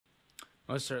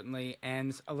Most certainly.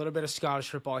 And a little bit of Scottish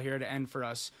football here to end for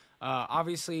us.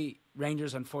 Obviously,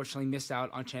 Rangers unfortunately missed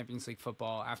out on Champions League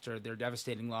football after their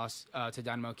devastating loss to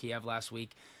Dynamo Kiev last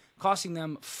week, costing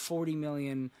them £40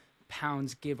 million,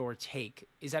 give or take.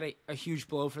 Is that a huge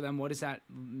blow for them? What does that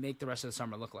make the rest of the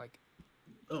summer look like?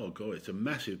 Oh God, it's a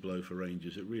massive blow for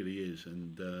Rangers. It really is,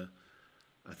 and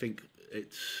I think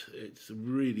it's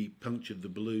really punctured the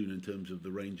balloon in terms of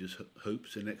the Rangers'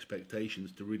 hopes and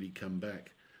expectations to really come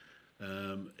back.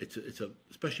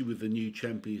 Especially with the new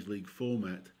Champions League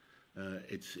format,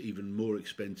 it's even more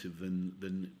expensive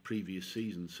than previous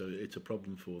seasons, so it's a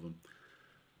problem for them.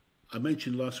 I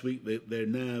mentioned last week that they're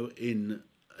now in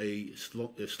a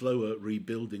slower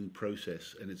rebuilding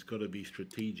process, and it's got to be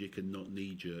strategic and not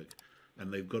knee jerk.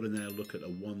 And they've got to now look at a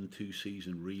 1-2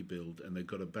 season rebuild, and they've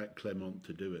got to back Clement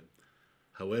to do it.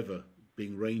 However,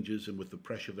 being Rangers and with the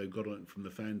pressure they've got on it from the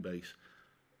fan base,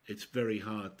 it's very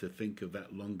hard to think of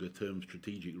that longer term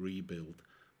strategic rebuild.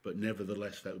 But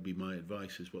nevertheless, that would be my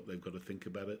advice, is what they've got to think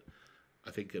about it.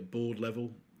 I think at board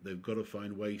level, they've got to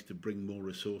find ways to bring more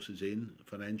resources in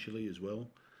financially as well.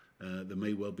 There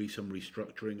may well be some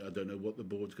restructuring. I don't know what the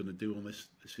board's going to do on this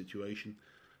situation.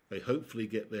 They hopefully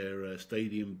get their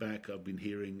stadium back. I've been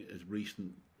hearing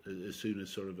as soon as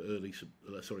sort of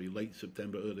late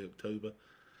September, early October.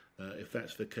 If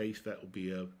that's the case, that will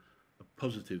be a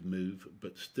positive move.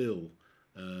 But still,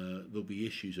 there'll be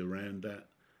issues around that.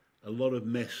 A lot of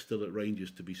mess still at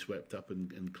Rangers to be swept up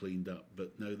and cleaned up.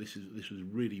 But no, this was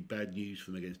really bad news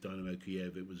for them against Dynamo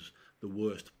Kiev. It was the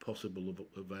worst possible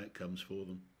of outcomes for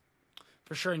them.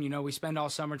 For sure, and we spend all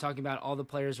summer talking about all the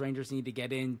players Rangers need to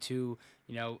get in to,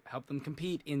 help them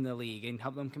compete in the league and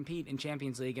help them compete in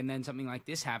Champions League, and then something like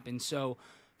this happens. So,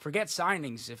 forget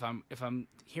signings. If I'm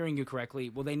hearing you correctly,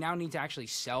 will they now need to actually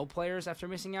sell players after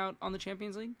missing out on the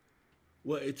Champions League?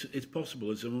 Well, it's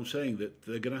possible, as I'm saying, that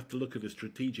they're going to have to look at a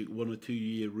strategic 1 or 2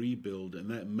 year rebuild, and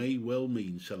that may well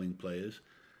mean selling players.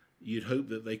 You'd hope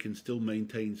that they can still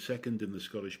maintain second in the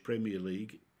Scottish Premier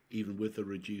League, even with a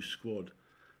reduced squad.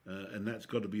 And that's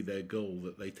got to be their goal,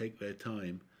 that they take their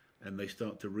time and they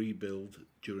start to rebuild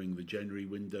during the January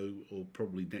window, or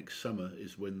probably next summer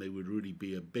is when they would really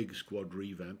be a big squad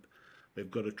revamp.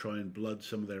 They've got to try and blood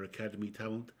some of their academy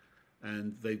talent,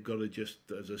 and they've got to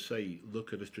just, as I say,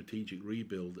 look at a strategic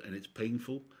rebuild. And it's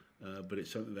painful, but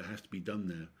it's something that has to be done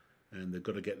now, and they've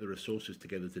got to get the resources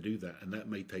together to do that, and that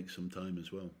may take some time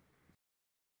as well.